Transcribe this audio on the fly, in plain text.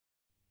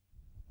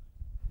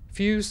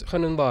Fiús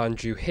chun an lán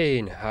dú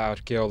héin ha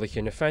archeolach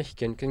in na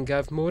feichcin can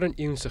gaf mór an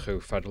iwnsachu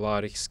fad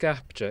lárich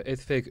scapte id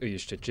fig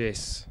uiste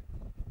jis.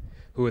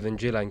 Hwyd yn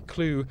gilain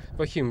clw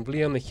fo hiwm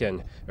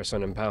blianachin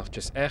son yn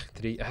palchus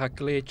echtri a ha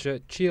gleitje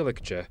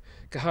chialictje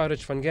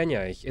geharrig van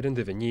genjaich yn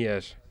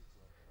dyfynier.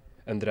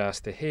 Yn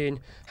dras de heen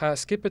ha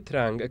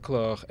skippetrang y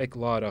cloch ag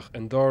larach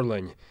yn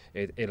Doirlinn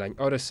id eilein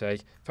orysau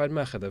fad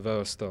machad y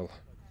vostol.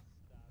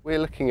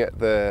 We're looking at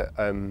the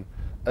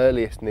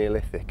earliest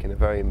Neolithic in a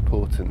very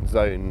important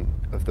zone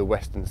of the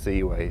Western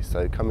Seaways,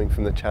 so coming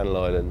from the Channel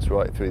Islands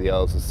right through the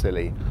Isles of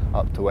Scilly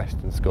up to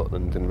Western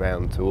Scotland and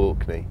round to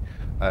Orkney,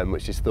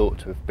 which is thought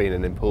to have been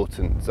an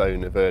important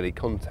zone of early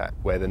contact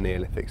where the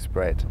Neolithic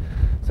spread.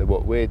 So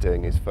what we're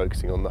doing is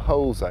focusing on the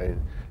whole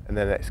zone and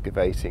then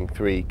excavating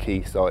 3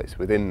 key sites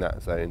within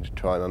that zone to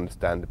try and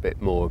understand a bit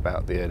more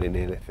about the early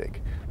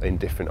Neolithic in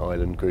different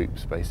island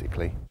groups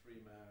basically.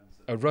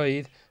 A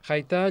roedd,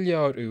 chai da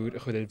liawr yw'r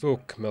chwyd y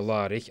fwc me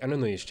larich an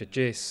yn oeste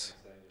jis.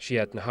 Si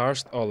had na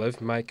harst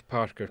Olive Mike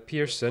Parker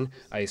Pearson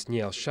eis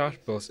Niall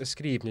Sharples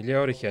ysgrif na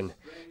liawrichen.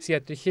 Si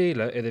had de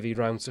hele iddo fi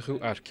raunsach o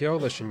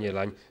archeolas yn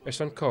Ielain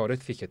son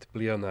corydd fichet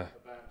bliana.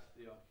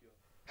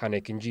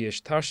 Hannig yn gies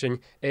tarsin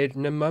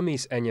na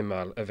mummies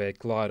animal a fe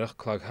glarach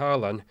clag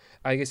halan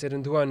agos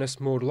yn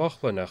dwanas môr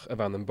lochlanach a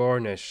van yn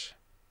bornish.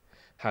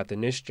 Had de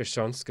nischter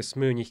sons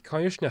gesmúnig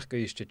kairsnach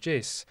geiste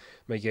jis,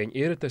 ma gein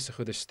eretus a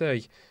chud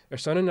stui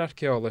son an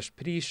archeolas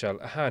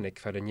prísal a hannig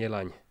far an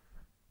Ielain.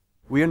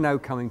 We are now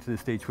coming to the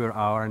stage where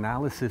our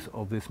analysis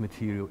of this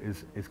material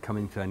is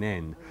coming to an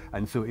end,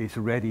 and so it's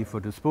ready for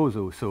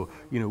disposal. So,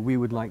 we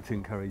would like to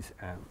encourage,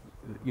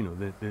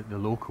 the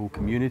local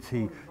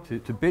community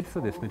to bid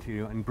for this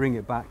material and bring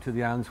it back to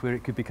the islands where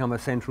it could become a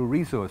central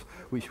resource,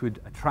 which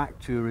would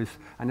attract tourists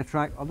and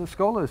attract other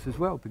scholars as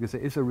well, because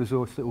it is a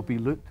resource that will be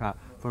looked at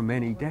for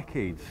many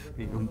decades,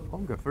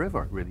 longer,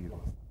 forever, really.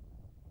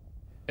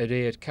 A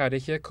réad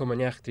cariche cum an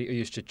echtri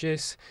uiste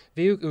jis,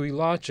 fiúg ui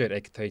láger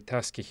ag tai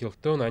tasci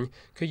hiltonain,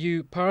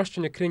 yw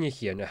párstin na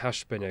crinichi na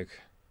haspinnig.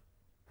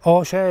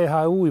 O sé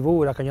ha ui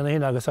fwr ac yn yna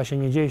hynna gys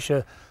asyn i jeis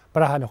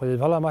brahan o'ch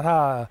fala mar ha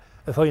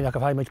y ffyn ac y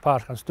ffai mych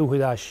parch an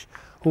stwhyd as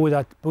hwyd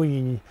at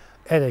bwyn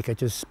edrych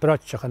at ys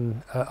brotach yn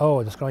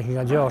oed ys gronch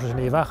yn diolch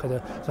yn ei fach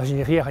ys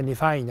asyn i chiach yn ei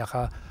ffain ac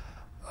a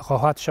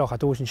chohat sioch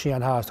at oes yn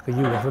sian haast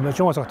gyw. Fy mae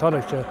Jones o'ch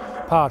torrych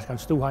parch an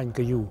stwhain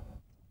gyw.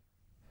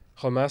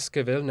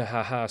 Chomasgefil na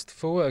ha haast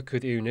fo a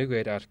cwyd unig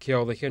ar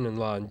archeolachin yn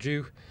lan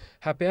diw,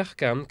 ha bech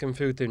gam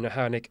gymffwtw na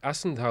hanig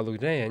asend halw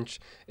reynch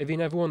fi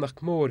na fwonach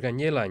môr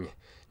gan Ielain,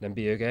 na'n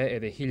biog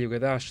edrych hiliw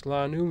gyddash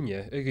lan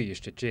wnia y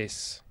gyjuste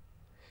jis.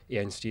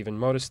 Iain Stephen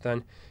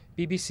Morrison,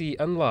 BBC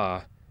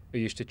Alba,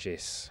 gyiste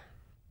jis.